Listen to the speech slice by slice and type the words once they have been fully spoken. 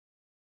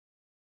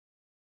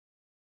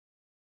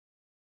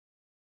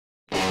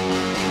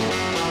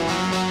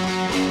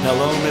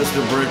Hello,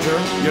 Mr. Bridger.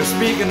 You're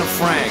speaking to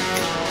Frank.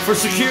 For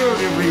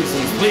security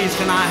reasons, please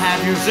can I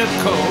have your zip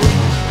code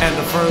and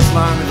the first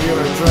line of your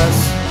address?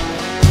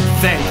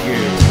 Thank you.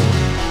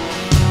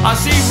 I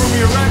see from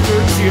your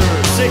records you're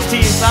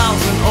 16,000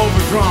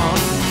 overdrawn.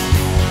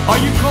 Are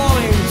you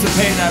calling to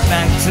pay that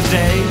back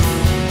today?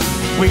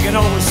 We can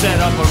always set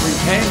up a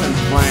repayment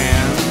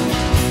plan.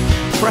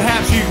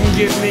 Perhaps you can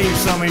give me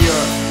some of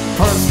your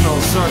personal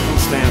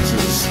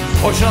circumstances,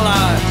 or shall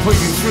I put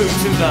you through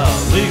to the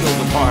legal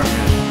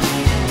department?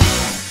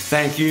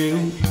 Thank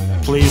you.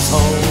 Please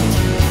hold.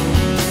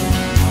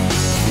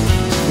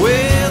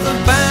 Well, the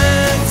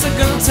banks are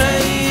gonna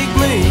take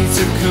me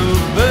to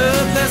court,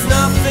 but there's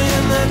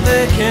nothing that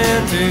they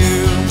can do.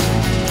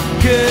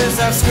 'Cause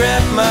I've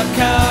scrapped my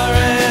car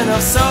and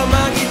I've sold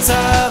my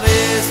guitar.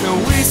 There's no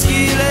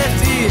whiskey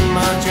left in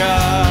my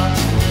jar.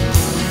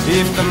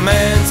 If the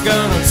man's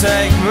gonna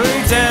take me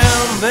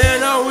down,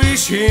 then I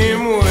wish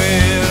him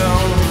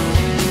well.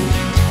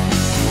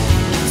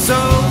 So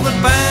the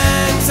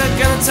banks are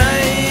gonna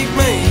take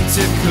me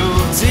to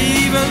court,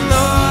 even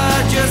though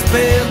I just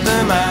bailed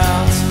them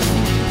out.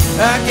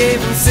 I gave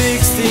them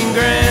 16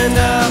 grand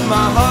of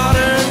my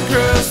hard-earned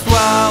crust,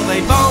 while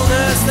they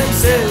bonus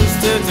themselves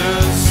to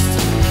dust.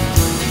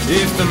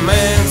 If the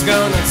man's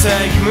gonna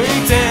take me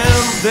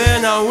down,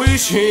 then I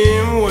wish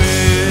him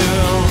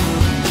well.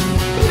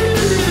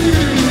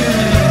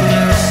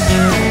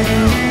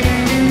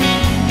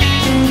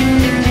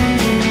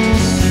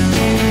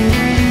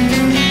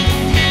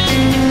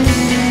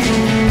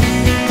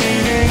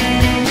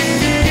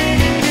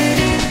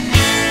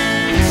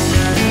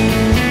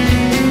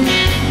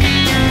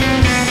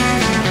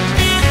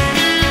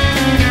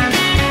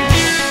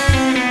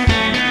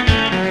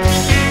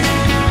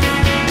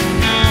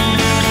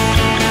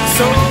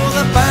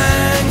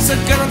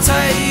 Gonna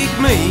take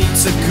me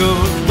to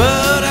court,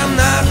 but I'm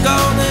not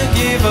gonna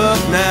give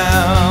up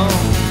now.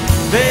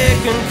 They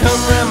can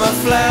come round my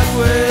flat,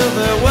 well,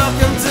 they're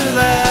welcome to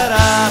that.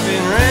 I've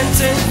been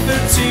renting for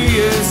 2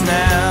 years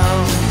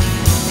now.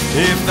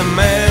 If the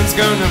man's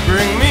gonna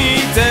bring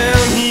me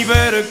down, he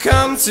better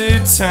come to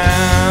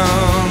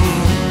town.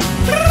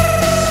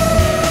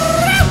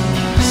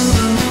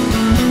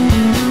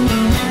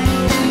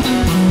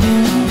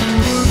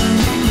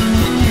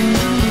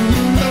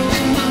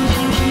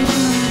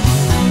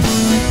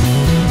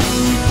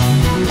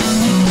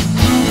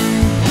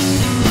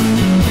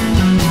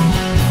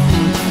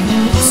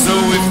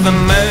 If the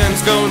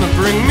man's gonna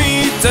bring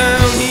me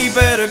down, he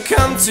better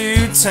come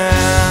to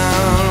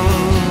town.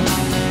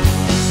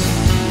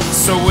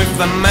 So if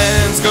the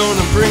man's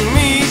gonna bring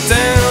me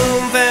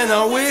down, then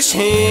I wish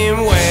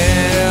him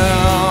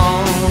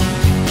well.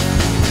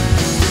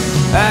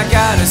 I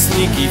got a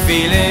sneaky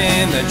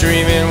feeling, the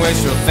dreaming,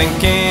 wishful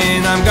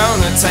thinking, I'm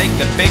gonna take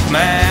the big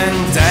man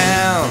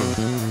down.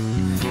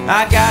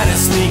 I got a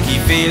sneaky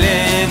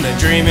feeling, the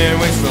dreaming,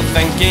 wishful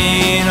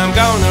thinking, I'm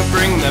gonna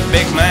bring the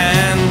big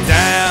man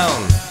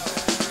down.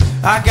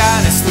 I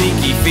got a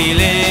sneaky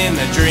feeling,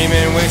 the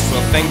dreaming,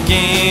 wishful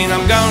thinking,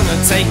 I'm gonna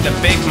take the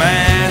big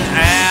man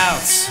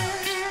out.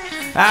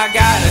 I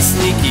got a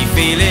sneaky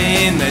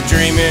feeling, the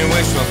dreaming,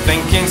 wishful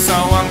thinking, so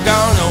I'm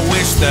gonna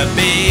wish the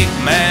big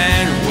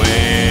man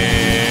well.